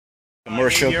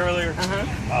Commercial. Earlier,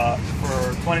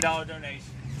 for $20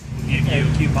 donation, we'll give you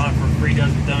a coupon for a free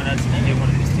dozen donuts, and you get one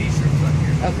of these T-shirts right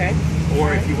here. Okay.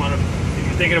 Or if you want to, if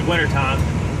you're thinking of wintertime,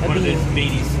 one of these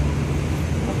beanies.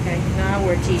 Okay. No, I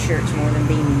wear T-shirts more than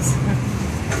beanies.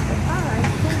 All right.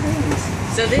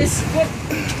 So this, what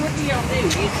do y'all do?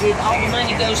 All the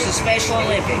money goes to Special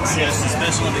Olympics. Yes, the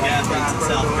Special Olympic athletes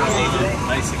in South Carolina,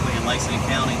 basically in Lacey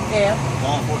County. Yeah.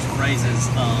 Law enforcement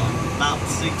raises about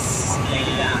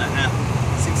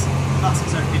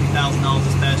 $650,000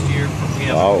 this past year.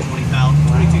 We have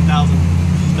 22,000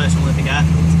 Special Olympic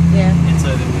athletes. Yeah. And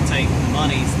so then we take the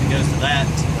money that goes to that.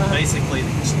 Basically,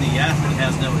 the athlete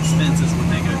has no expenses when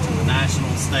they go to the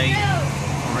national, state,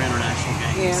 or international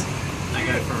games. Yeah. They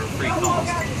go for free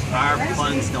cost. Our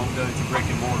funds don't go to brick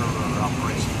and mortar or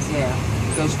operations. Yeah,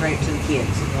 go straight to the kids.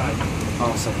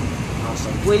 Awesome,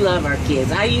 awesome. We love our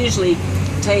kids. I usually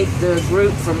take the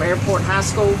group from Airport High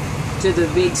School to the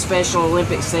big Special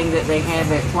Olympics thing that they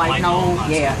have at White Knoll.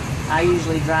 Yeah, I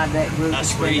usually drive that group to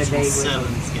spend the day with them.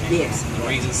 Yes. And the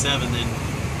Region 7 then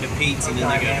competes, and then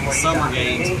they go to the summer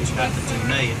games, which happens in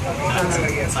May on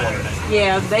Saturday.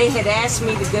 Yeah, they had asked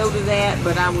me to go to that,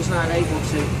 but I was not able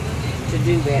to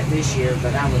do that this year,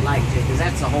 but I would like to, because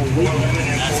that's a whole weekend.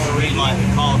 And that's the red light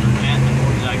that called her at the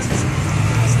Fort Jackson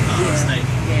State.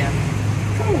 Yeah.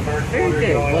 Cool. Very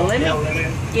good. Well, let me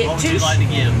get What would you like to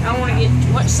give? I want to get,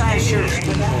 what size shirts do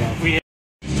you have? We have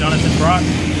Jonathan Brock,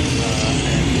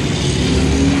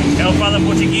 El Fala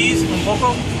Portuguese, un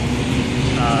poco.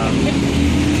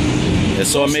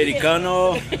 Soy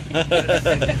americano.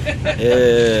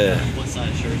 What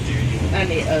size shirt do you want?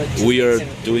 We are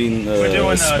doing We're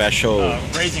doing special.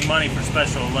 raising money for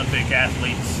Special Olympic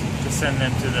athletes to send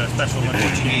them to the Special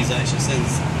Olympics. Portuguese actually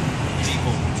sends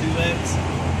people to X.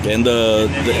 And I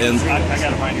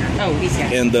got it right here. Oh, he's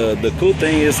got it. And the cool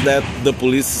thing is that the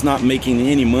police is not making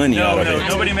any money out of it.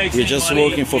 Nobody makes You're any just money.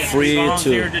 working for free to.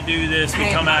 Volunteer to do this. We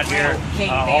come out here.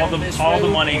 All the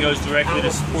money goes directly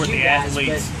to support the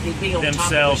athletes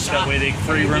themselves. That way they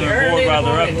free room and board while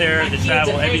they're up there. The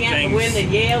travel, everything's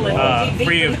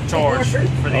free of charge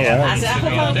for the athletes to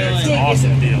be out there. It's an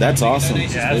awesome deal. That's awesome.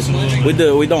 Yeah,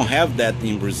 absolutely. We don't have that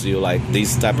in Brazil, like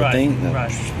this type of thing.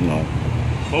 Right. No.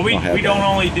 Well, we don't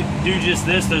only do just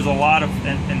this. There's a lot of,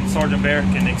 and Sergeant Barrett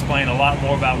can explain a lot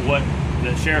more about what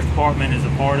the Sheriff's Department is a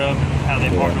part of and how they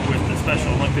partner with the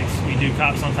Special Olympics. We do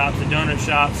Cops on Tops of donut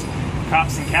shops,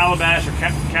 Cops in Calabash, or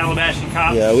Calabash and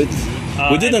Cops. Yeah,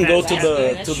 we didn't go to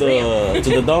the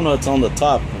donuts on the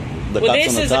top. The well, cops this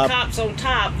on the is top. the Cops on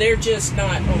top. They're just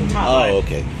not on top. Oh,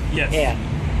 okay. Yes. Yeah.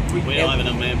 We don't have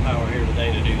enough manpower here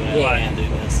today to do that. And do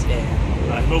this. Yeah.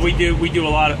 But we do a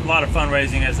lot of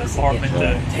fundraising as a department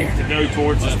to go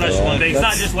towards the Special Olympics.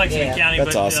 Not just Lexington County,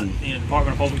 That's but awesome. the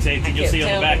Department of Public Safety. You'll see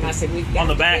on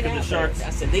the back of the shirts. I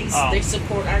said they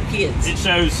support our kids. It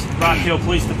shows Rock Hill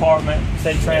Police Department,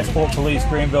 State Transport Police,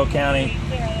 Greenville County,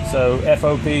 so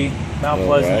FOP, Mount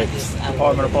Pleasant,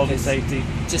 Department of Public Safety.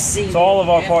 So all of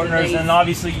our partners, and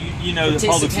obviously you know the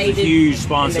Publix is a huge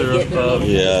sponsor of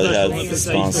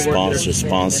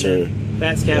sponsor.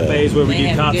 That's Cafes where we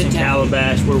do Cops in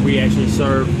Calabash, where we actually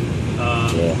serve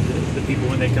the people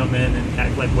when they come in and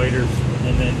act like waiters.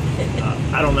 And then,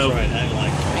 I don't know,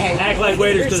 act like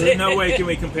waiters, because there's no way can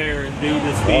we compare and do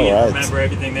this speed and remember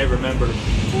everything they remember.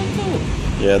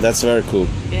 Yeah, that's very cool.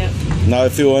 Yeah. Now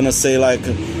if you want to say like,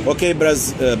 okay,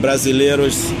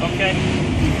 brasileiros. Okay.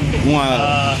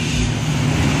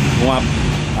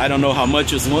 I don't know how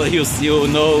much you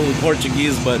know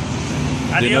Portuguese, but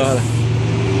Adios. you know.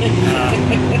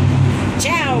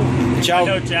 Ciao. Ciao. I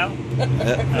know ciao.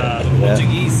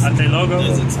 Portuguese. Até logo.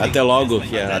 Até logo.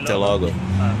 Yeah, até logo.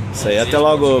 Say até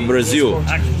logo, Brazil.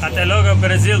 Até logo,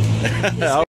 Brazil.